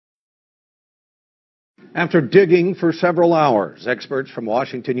After digging for several hours, experts from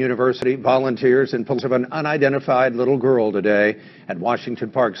Washington University, volunteers, and police of an unidentified little girl today at Washington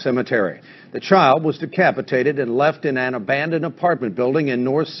Park Cemetery. The child was decapitated and left in an abandoned apartment building in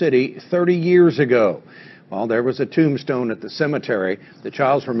North City 30 years ago. While there was a tombstone at the cemetery, the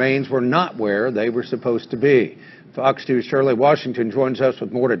child's remains were not where they were supposed to be. Fox 2's Shirley Washington joins us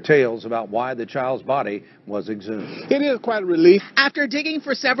with more details about why the child's body was exhumed. It is quite a relief. After digging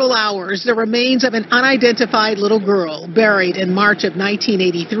for several hours, the remains of an unidentified little girl buried in March of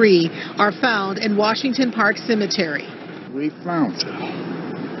 1983 are found in Washington Park Cemetery. We found her.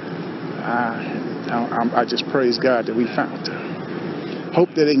 I just praise God that we found her.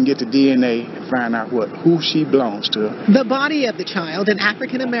 Hope that they can get the DNA and find out who she belongs to. The body of the child, an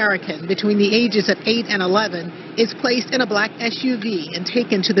African-American between the ages of 8 and 11, is placed in a black SUV and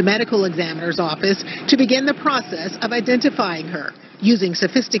taken to the medical examiner's office to begin the process of identifying her, using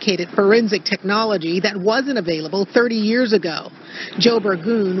sophisticated forensic technology that wasn't available 30 years ago. Joe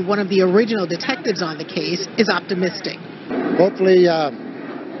Burgoon, one of the original detectives on the case, is optimistic. Hopefully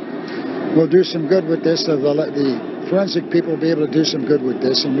we'll do some good with this. The forensic people will be able to do some good with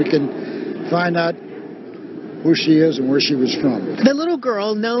this, and we can find out who she is and where she was from. The little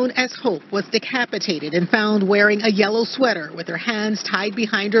girl, known as Hope, was decapitated and found wearing a yellow sweater with her hands tied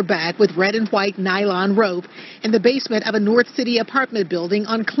behind her back with red and white nylon rope in the basement of a North City apartment building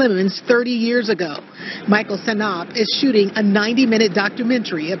on Clemens 30 years ago. Michael Sanop is shooting a 90-minute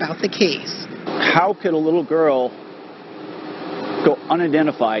documentary about the case. How could a little girl go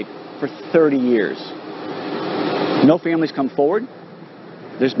unidentified for 30 years? No families come forward.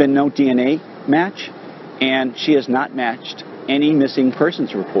 There's been no DNA match, and she has not matched any missing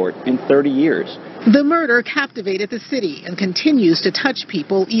persons report in 30 years. The murder captivated the city and continues to touch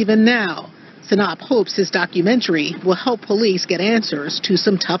people even now. Sanop hopes his documentary will help police get answers to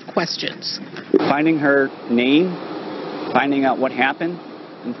some tough questions. Finding her name, finding out what happened,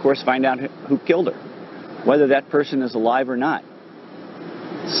 and of course find out who killed her, whether that person is alive or not.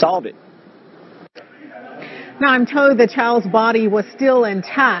 Solve it. Now, I'm told the child's body was still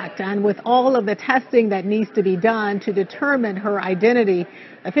intact, and with all of the testing that needs to be done to determine her identity,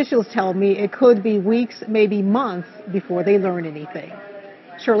 officials tell me it could be weeks, maybe months, before they learn anything.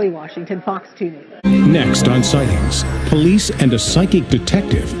 Shirley Washington, Fox 2 News. Next on Sightings, police and a psychic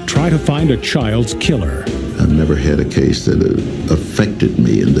detective try to find a child's killer. I've never had a case that affected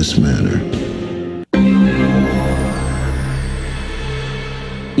me in this manner.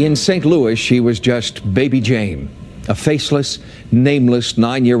 In St. Louis, she was just Baby Jane, a faceless, nameless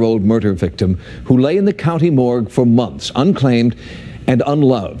 9-year-old murder victim who lay in the county morgue for months, unclaimed and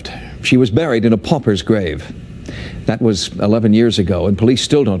unloved. She was buried in a pauper's grave. That was 11 years ago, and police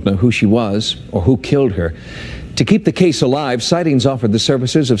still don't know who she was or who killed her. To keep the case alive, Sightings offered the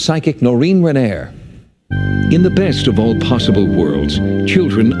services of psychic Noreen Renair. In the best of all possible worlds,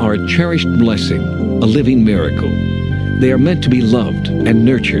 children are a cherished blessing, a living miracle. They are meant to be loved and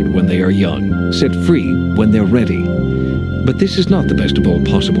nurtured when they are young, set free when they're ready. But this is not the best of all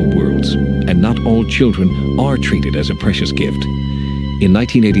possible worlds, and not all children are treated as a precious gift. In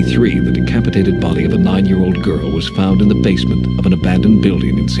 1983, the decapitated body of a 9-year-old girl was found in the basement of an abandoned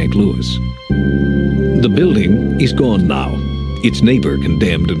building in St. Louis. The building is gone now, its neighbor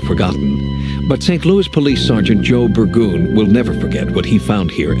condemned and forgotten. But St. Louis Police Sergeant Joe Burgoon will never forget what he found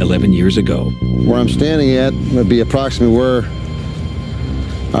here 11 years ago. Where I'm standing at would be approximately where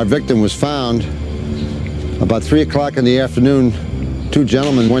our victim was found. About 3 o'clock in the afternoon, 2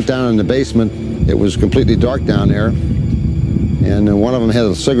 gentlemen went down in the basement. It was completely dark down there, and one of them had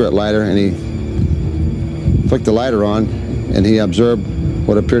a cigarette lighter, and he flicked the lighter on, and he observed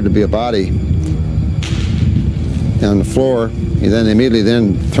what appeared to be a body on the floor. He then immediately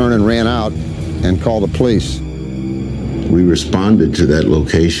turned and ran out and called the police. We responded to that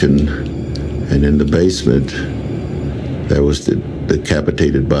location, and in the basement, there was the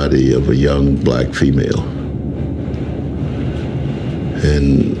decapitated body of a young black female.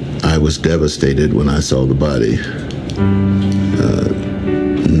 And I was devastated when I saw the body.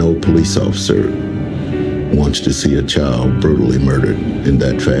 No police officer wants to see a child brutally murdered in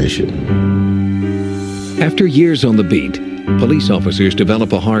that fashion. After years on the beat, police officers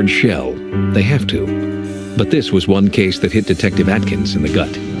develop a hard shell. They have to. But this was one case that hit Detective Atkins in the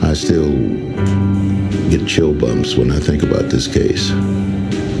gut. I still get chill bumps when I think about this case.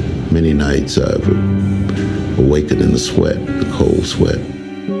 Many nights I've awakened in the sweat, the cold sweat.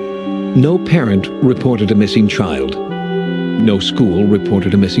 No parent reported a missing child. No school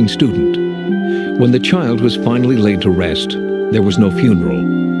reported a missing student. When the child was finally laid to rest, there was no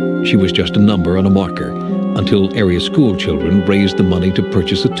funeral. She was just a number on a marker, until area school children raised the money to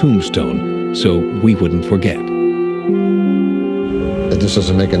purchase a tombstone. so we wouldn't forget. It just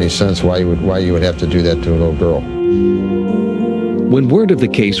doesn't make any sense why you would have to do that to a little girl. When word of the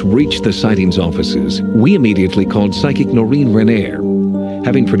case reached the sightings offices, we immediately called psychic Noreen Renair.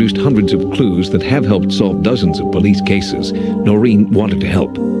 Having produced hundreds of clues that have helped solve dozens of police cases, Noreen wanted to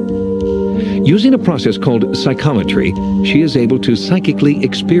help. Using a process called psychometry, she is able to psychically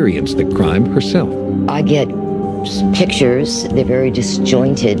experience the crime herself. I get pictures. They're very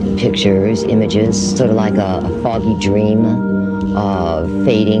disjointed pictures, images, sort of like a foggy dream,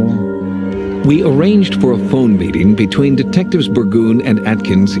 fading. We arranged for a phone meeting between Detectives Burgoon and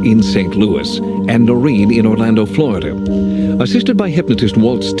Atkins in St. Louis and Noreen in Orlando, Florida. Assisted by hypnotist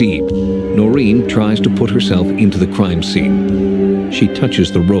Walt Steeb, Noreen tries to put herself into the crime scene. She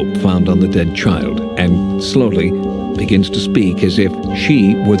touches the rope found on the dead child and slowly begins to speak as if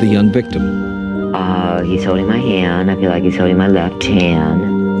she were the young victim. He's holding my hand. I feel like he's holding my left hand.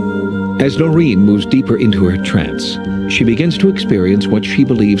 As Noreen moves deeper into her trance, she begins to experience what she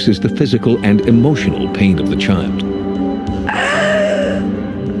believes is the physical and emotional pain of the child.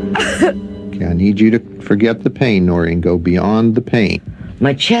 Okay, I need you to forget the pain, Noreen. Go beyond the pain.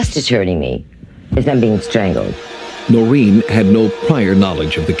 My chest is hurting me as I'm being strangled. Noreen had no prior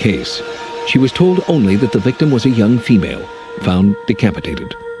knowledge of the case. She was told only that the victim was a young female, found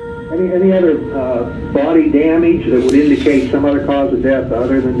decapitated. Any other body damage that would indicate some other cause of death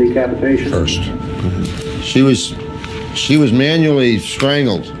other than decapitation? First. She was manually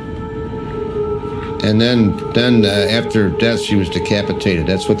strangled. And then after death, she was decapitated.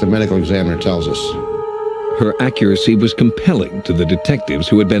 That's what the medical examiner tells us. Her accuracy was compelling to the detectives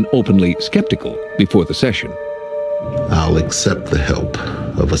who had been openly skeptical before the session. I'll accept the help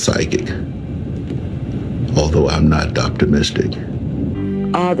of a psychic, although I'm not optimistic.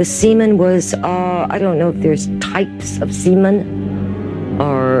 The semen was, I don't know if there's types of semen,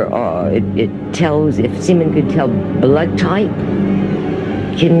 or it tells if semen could tell blood type.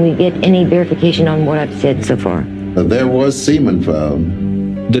 Can we get any verification on what I've said so far? There was semen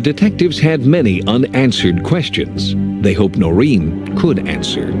found. The detectives had many unanswered questions. They hoped Noreen could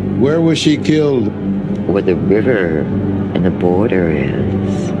answer. Where was she killed? Where the river and the border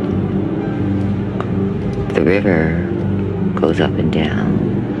is. The river goes up and down.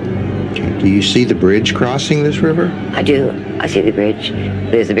 Do you see the bridge crossing this river? I do. I see the bridge.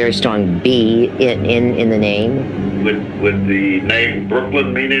 There's a very strong B in the name. Would the name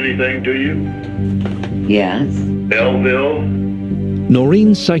Brooklyn mean anything to you? Yes. Belleville?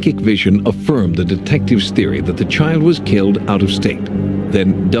 Noreen's psychic vision affirmed the detective's theory that the child was killed out of state,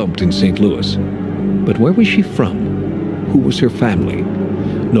 then dumped in St. Louis. But where was she from? Who was her family?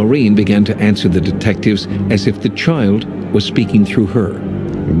 Noreen began to answer the detectives as if the child was speaking through her.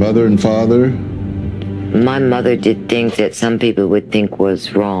 Your mother and father? My mother did things that some people would think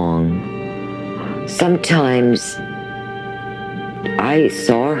was wrong. Sometimes I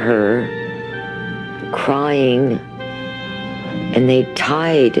saw her crying and they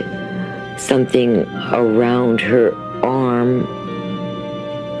tied something around her arm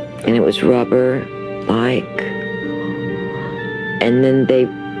and it was rubber-like. And then they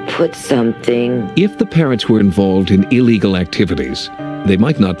put something. If the parents were involved in illegal activities, they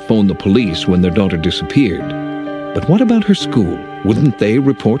might not phone the police when their daughter disappeared. But what about her school? Wouldn't they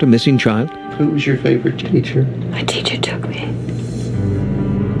report a missing child? Who was your favorite teacher? My teacher took me.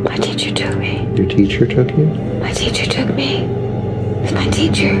 My teacher took me. Your teacher took you? My teacher took me. It's my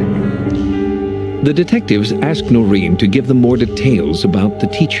teacher. The detectives asked Noreen to give them more details about the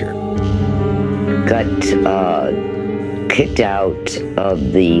teacher. Got kicked out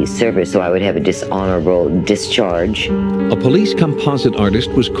of the service so I would have a dishonorable discharge. A police composite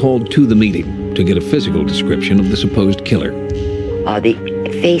artist was called to the meeting to get a physical description of the supposed killer. The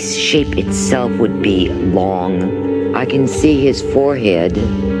face shape itself would be long. I can see his forehead,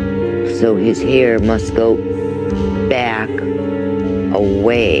 so his hair must go back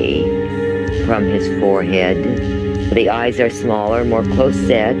away from his forehead. The eyes are smaller, more close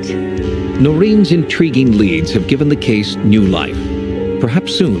set. Noreen's intriguing leads have given the case new life.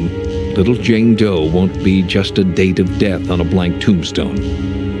 Perhaps soon, Little Jane Doe won't be just a date of death on a blank tombstone,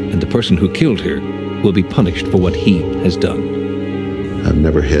 and the person who killed her will be punished for what he has done. I've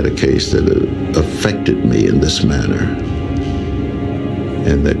never had a case that affected me in this manner,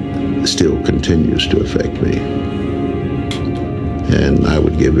 and that still continues to affect me. And I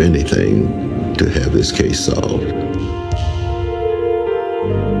would give anything to have this case solved.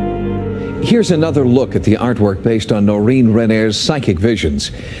 Here's another look at the artwork based on Noreen Renair's psychic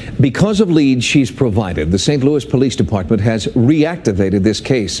visions. Because of leads she's provided, the St. Louis Police Department has reactivated this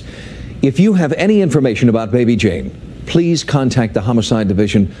case. If you have any information about baby Jane, please contact the Homicide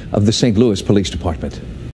Division of the St. Louis Police Department.